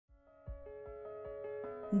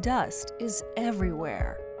Dust is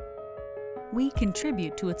everywhere. We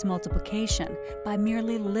contribute to its multiplication by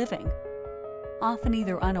merely living, often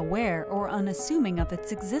either unaware or unassuming of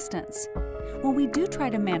its existence. When we do try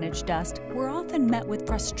to manage dust, we're often met with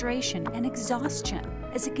frustration and exhaustion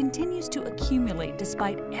as it continues to accumulate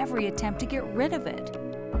despite every attempt to get rid of it.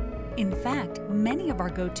 In fact, many of our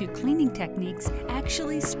go-to cleaning techniques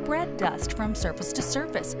actually spread dust from surface to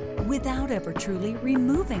surface without ever truly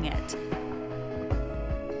removing it.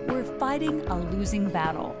 We're fighting a losing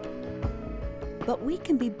battle, but we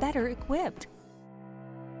can be better equipped.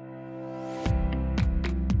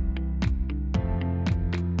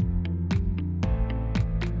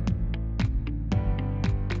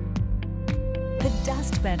 The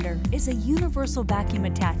Dustbender is a universal vacuum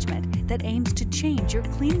attachment that aims to change your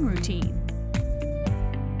cleaning routine.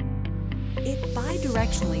 It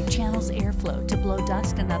bidirectionally channels airflow to blow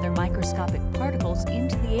dust and other microscopic particles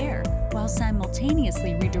into the air, while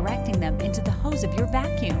simultaneously redirecting them into the hose of your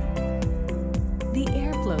vacuum. The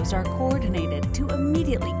airflows are coordinated to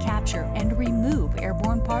immediately capture and remove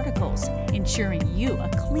airborne particles, ensuring you a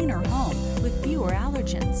cleaner home with fewer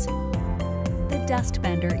allergens. The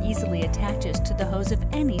Dustbender easily attaches to the hose of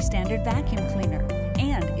any standard vacuum cleaner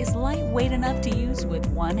and is lightweight enough to use with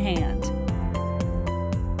one hand.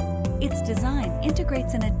 Its design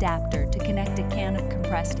integrates an adapter to connect a can of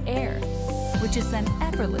compressed air, which is then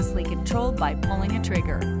effortlessly controlled by pulling a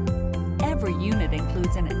trigger. Every unit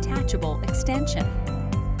includes an attachable extension,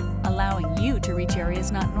 allowing you to reach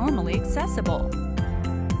areas not normally accessible.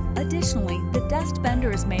 Additionally, the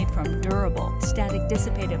Dustbender is made from durable, static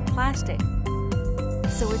dissipative plastic,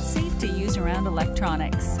 so it's safe to use around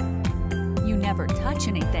electronics. You never touch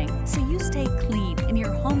anything, so you stay clean and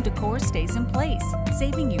your home decor stays in place,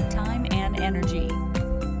 saving you time and energy.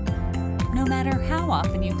 No matter how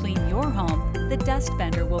often you clean your home, the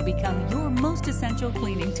Dustbender will become your most essential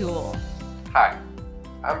cleaning tool. Hi,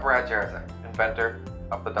 I'm Brad Jarzak, inventor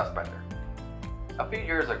of the Dustbender. A few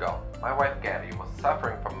years ago, my wife Gabby was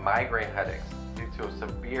suffering from migraine headaches due to a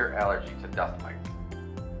severe allergy to dust mites.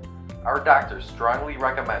 Our doctors strongly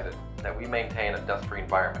recommended that we maintain a dust-free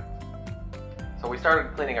environment. So we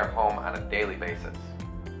started cleaning our home on a daily basis.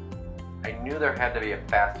 I knew there had to be a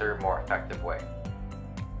faster, more effective way.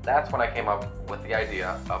 That's when I came up with the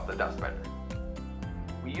idea of the Dustbender.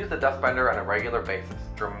 We use the Dustbender on a regular basis,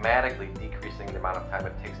 dramatically decreasing the amount of time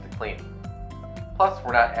it takes to clean. Plus,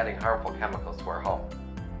 we're not adding harmful chemicals to our home.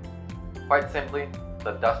 Quite simply,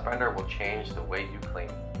 the Dustbender will change the way you clean.